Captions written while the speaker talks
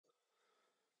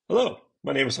Hello,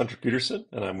 my name is Hunter Peterson,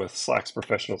 and I'm with Slack's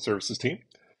professional services team.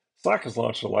 Slack has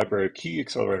launched a library of key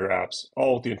Accelerator apps,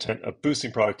 all with the intent of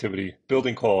boosting productivity,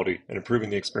 building quality, and improving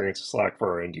the experience of Slack for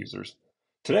our end users.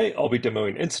 Today, I'll be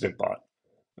demoing Incident Bot.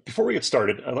 Before we get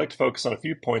started, I'd like to focus on a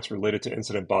few points related to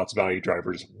Incident Bot's value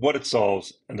drivers, what it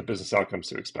solves, and the business outcomes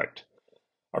to expect.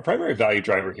 Our primary value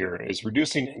driver here is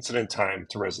reducing incident time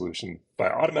to resolution by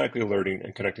automatically alerting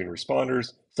and connecting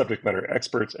responders, subject matter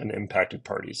experts, and impacted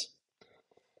parties.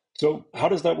 So how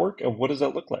does that work and what does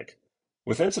that look like?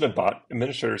 With Incident Bot,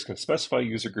 administrators can specify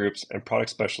user groups and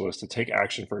product specialists to take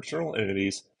action for external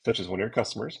entities, such as one of your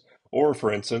customers, or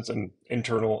for instance, an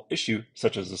internal issue,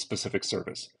 such as a specific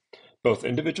service. Both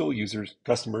individual users,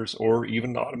 customers, or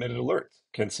even automated alerts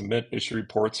can submit issue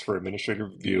reports for administrative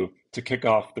review to kick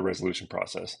off the resolution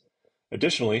process.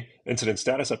 Additionally, incident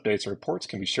status updates and reports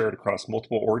can be shared across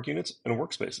multiple org units and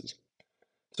workspaces.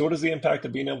 So what is the impact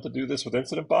of being able to do this with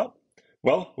Incident Bot?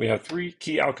 Well, we have three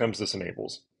key outcomes this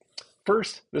enables.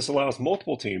 First, this allows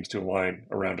multiple teams to align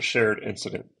around a shared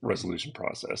incident resolution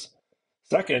process.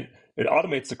 Second, it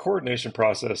automates the coordination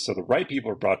process so the right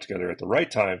people are brought together at the right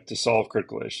time to solve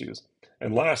critical issues.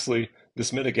 And lastly,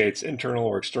 this mitigates internal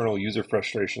or external user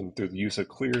frustration through the use of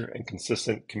clear and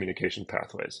consistent communication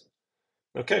pathways.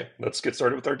 Okay, let's get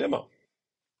started with our demo.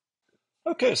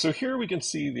 Okay, so here we can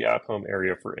see the app home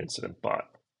area for Incident Bot.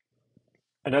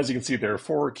 And as you can see, there are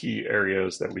four key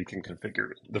areas that we can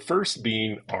configure. The first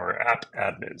being our app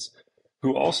admins,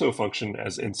 who also function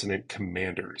as incident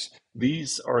commanders.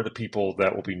 These are the people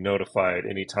that will be notified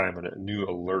anytime a new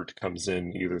alert comes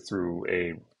in, either through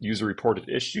a user-reported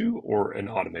issue or an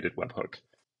automated webhook.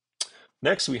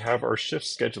 Next, we have our shift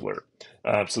scheduler.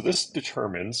 So this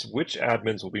determines which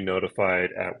admins will be notified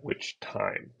at which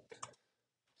time.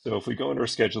 So if we go into our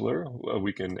scheduler,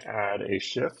 we can add a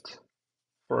shift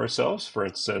for ourselves. For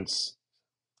instance,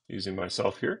 using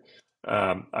myself here,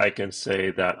 I can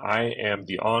say that I am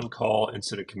the on-call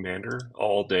incident commander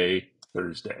all day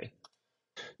Thursday.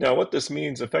 Now, what this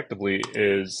means effectively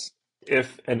is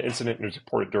if an incident is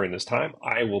reported during this time,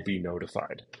 I will be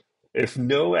notified. If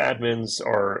no admins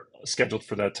are scheduled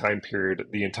for that time period,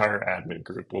 the entire admin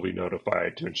group will be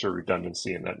notified to ensure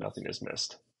redundancy and that nothing is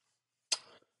missed.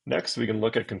 Next, we can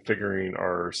look at configuring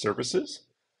our services.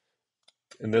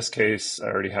 In this case, I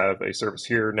already have a service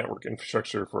here, network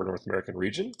infrastructure for North American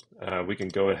region. We can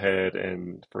go ahead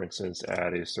and, for instance,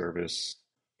 add a service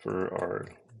for our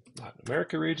Latin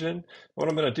America region. What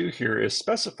I'm going to do here is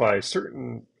specify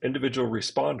certain individual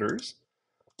responders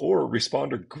or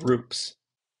responder groups.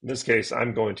 In this case,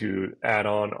 I'm going to add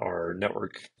on our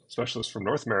network specialist from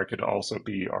North America to also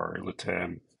be our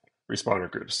LATAM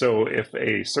responder group. So if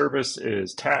a service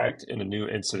is tagged in a new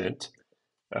incident,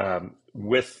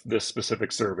 with this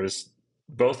specific service,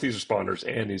 both these responders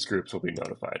and these groups will be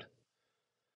notified.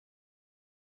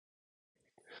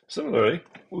 Similarly,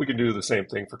 we can do the same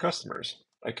thing for customers.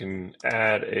 I can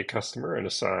add a customer and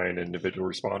assign individual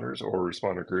responders or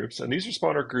responder groups, and these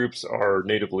responder groups are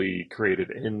natively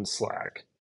created in Slack.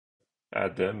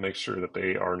 Add them, make sure that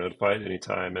they are notified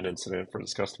anytime an incident for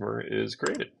this customer is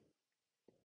created.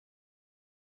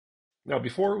 Now,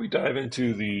 before we dive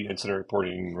into the incident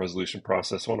reporting resolution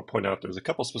process, I want to point out there's a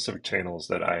couple specific channels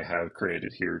that I have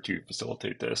created here to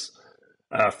facilitate this.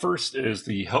 First is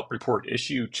the help report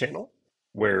issue channel,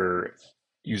 where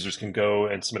users can go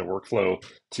and submit a workflow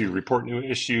to report new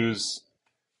issues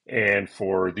and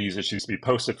for these issues to be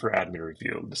posted for admin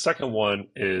review. The second one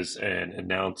is an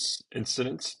announce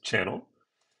incidents channel,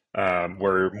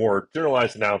 where more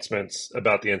generalized announcements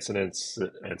about the incidents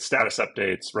and status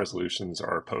updates, resolutions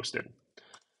are posted.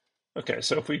 Okay,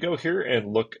 so if we go here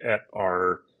and look at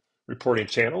our reporting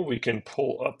channel, we can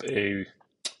pull up a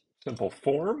simple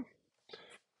form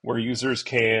where users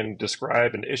can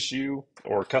describe an issue,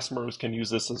 or customers can use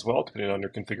this as well, depending on their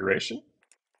configuration.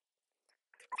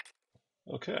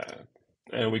 Okay,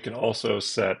 and we can also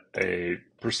set a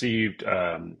perceived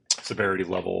severity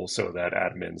level so that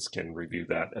admins can review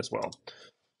that as well.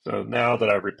 So now that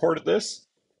I've reported this,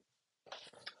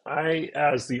 I,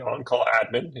 as the on-call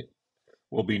admin,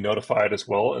 will be notified as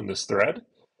well in this thread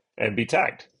and be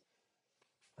tagged.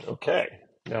 Okay,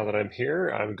 now that I'm here,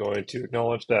 I'm going to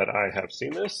acknowledge that I have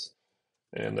seen this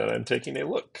and that I'm taking a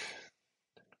look.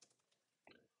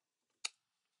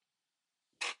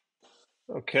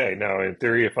 Okay, now in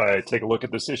theory, if I take a look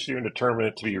at this issue and determine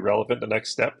it to be relevant, the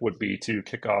next step would be to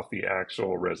kick off the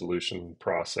actual resolution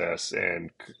process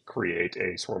and create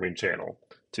a swarming channel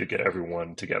to get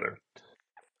everyone together.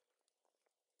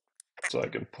 So I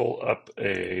can pull up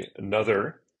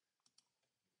another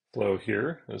flow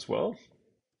here as well.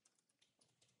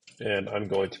 And I'm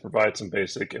going to provide some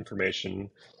basic information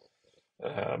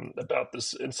about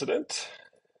this incident.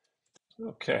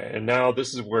 Okay, and now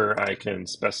this is where I can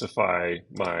specify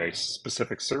my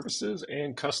specific services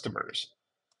and customers.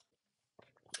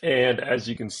 And as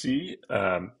you can see,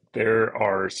 there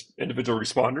are individual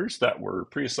responders that were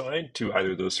pre-assigned to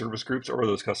either those service groups or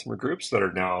those customer groups that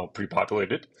are now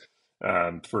pre-populated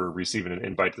for receiving an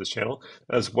invite to this channel,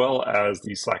 as well as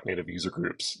the Slack native user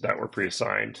groups that were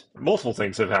pre-assigned. Multiple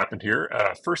things have happened here.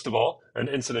 First of all, an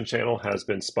incident channel has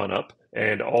been spun up,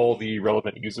 and all the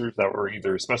relevant users that were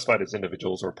either specified as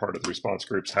individuals or part of the response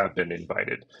groups have been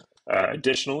invited.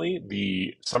 Additionally,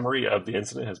 the summary of the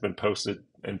incident has been posted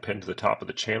and pinned to the top of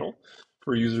the channel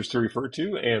for users to refer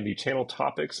to, and the channel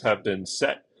topics have been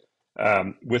set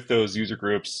with those user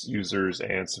groups, users,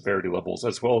 and severity levels,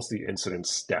 as well as the incident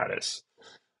status.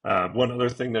 One other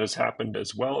thing that has happened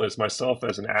as well is myself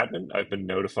as an admin, I've been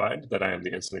notified that I am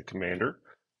the incident commander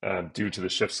due to the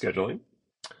shift scheduling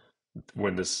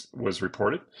when this was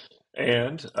reported.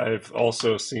 And I've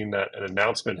also seen that an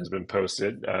announcement has been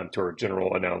posted to our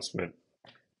general announcement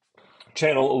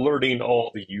channel alerting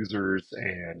all the users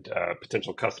and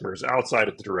potential customers outside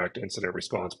of the direct incident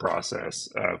response process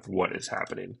of what is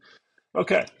happening.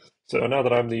 Okay, so now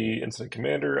that I'm the incident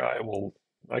commander,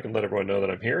 I can let everyone know that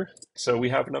I'm here. So we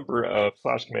have a number of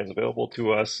Flash commands available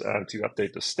to us to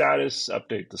update the status,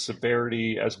 update the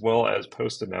severity, as well as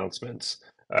post announcements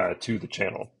to the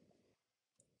channel.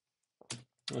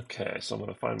 Okay, so I'm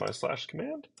going to find my slash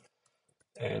command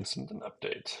and send an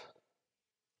update.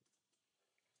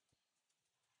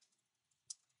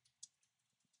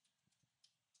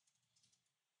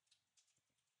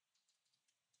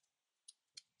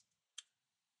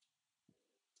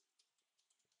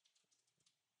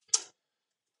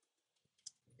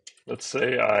 Let's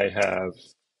say I have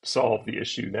solved the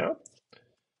issue now.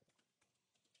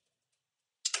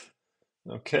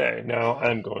 Okay, now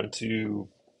I'm going to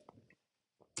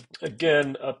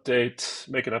again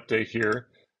make an update here.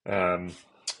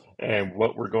 And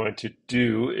what we're going to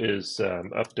do is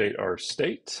update our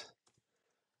state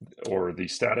or the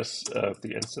status of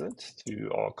the incident to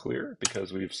all clear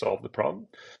because we've solved the problem.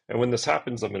 And when this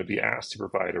happens, I'm going to be asked to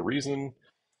provide a reason.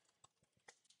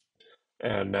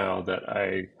 And now that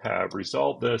I have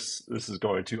resolved this, this is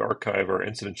going to archive our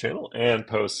incident channel and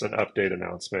post an update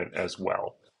announcement as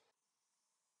well.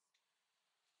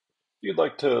 If you'd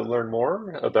like to learn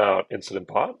more about Incident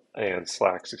Bot and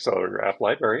Slack's Accelerator app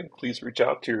library, please reach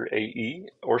out to your AE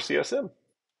or CSM.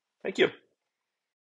 Thank you.